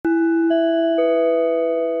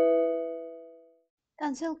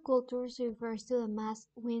Cancel culture refers to the mass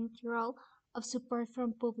withdrawal of support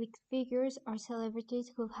from public figures or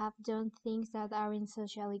celebrities who have done things that aren't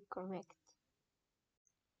socially correct.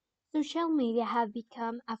 Social media have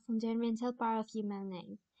become a fundamental part of human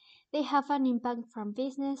life. They have an impact from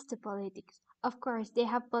business to politics. Of course, they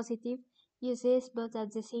have positive uses, but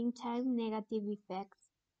at the same time, negative effects.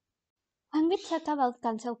 When we talk about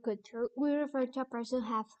cancel culture, we refer to a person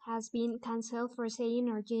who has been cancelled for saying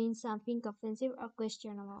or doing something offensive or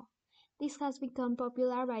questionable. This has become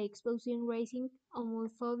popular by exposing racist,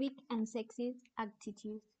 homophobic, and sexist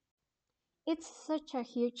attitudes. It's such a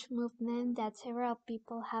huge movement that several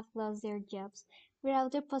people have lost their jobs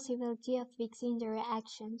without the possibility of fixing their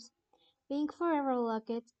actions. Being forever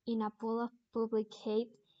locked in a pool of public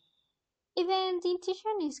hate. Even the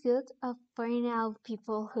intention is good of pointing out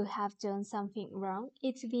people who have done something wrong,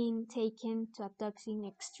 it's being taken to a toxic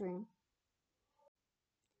extreme.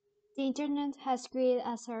 The internet has created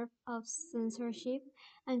a sort of censorship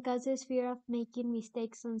and causes fear of making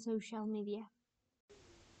mistakes on social media.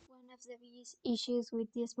 One of the biggest issues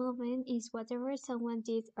with this movement is whatever someone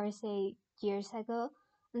did or said years ago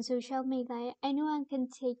on social media, anyone can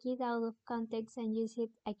take it out of context and use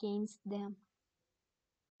it against them.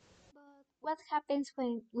 But what happens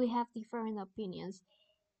when we have different opinions?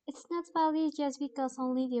 It's not valid just because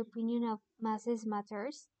only the opinion of masses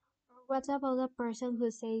matters. Or what about a person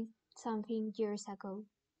who said something years ago?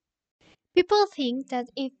 People think that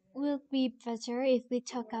it will be better if we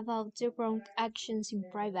talk about the wrong actions in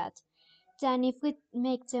private than if we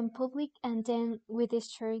make them public and then we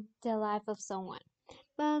destroy the life of someone.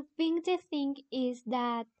 But being the thing is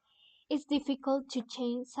that it's difficult to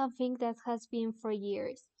change something that has been for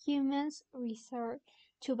years. Humans resort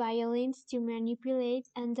to violence to manipulate,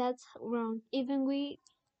 and that's wrong, even we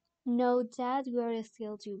know that we are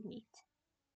still doing it.